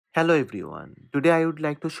Hello everyone. Today I would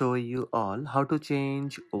like to show you all how to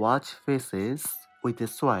change watch faces with a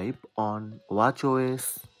swipe on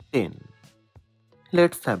watchOS 10.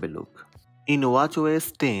 Let's have a look. In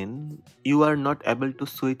watchOS 10, you are not able to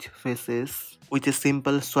switch faces with a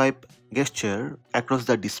simple swipe gesture across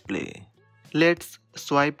the display. Let's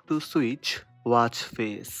swipe to switch watch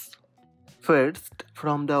face. First,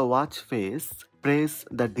 from the watch face, press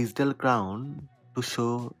the digital crown to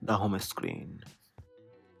show the home screen.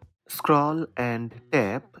 Scroll and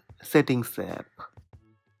tap Settings app.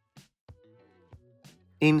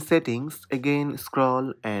 In Settings, again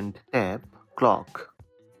scroll and tap Clock.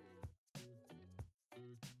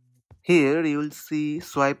 Here you will see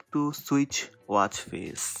swipe to switch watch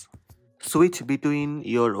face. Switch between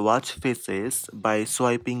your watch faces by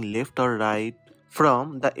swiping left or right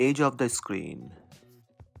from the edge of the screen.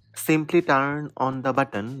 Simply turn on the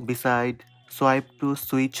button beside swipe to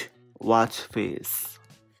switch watch face.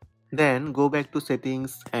 Then go back to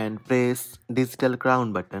settings and press digital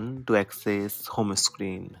crown button to access home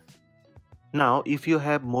screen. Now if you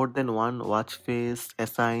have more than one watch face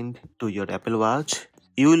assigned to your Apple Watch,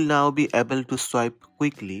 you will now be able to swipe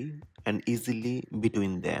quickly and easily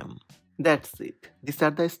between them. That's it. These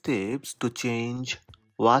are the steps to change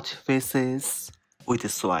watch faces with a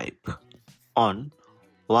swipe on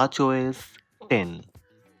watchOS 10.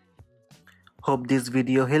 Hope this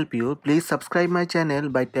video helped you. Please subscribe my channel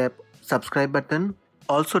by tap subscribe button.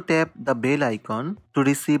 Also tap the bell icon to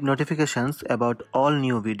receive notifications about all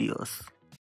new videos.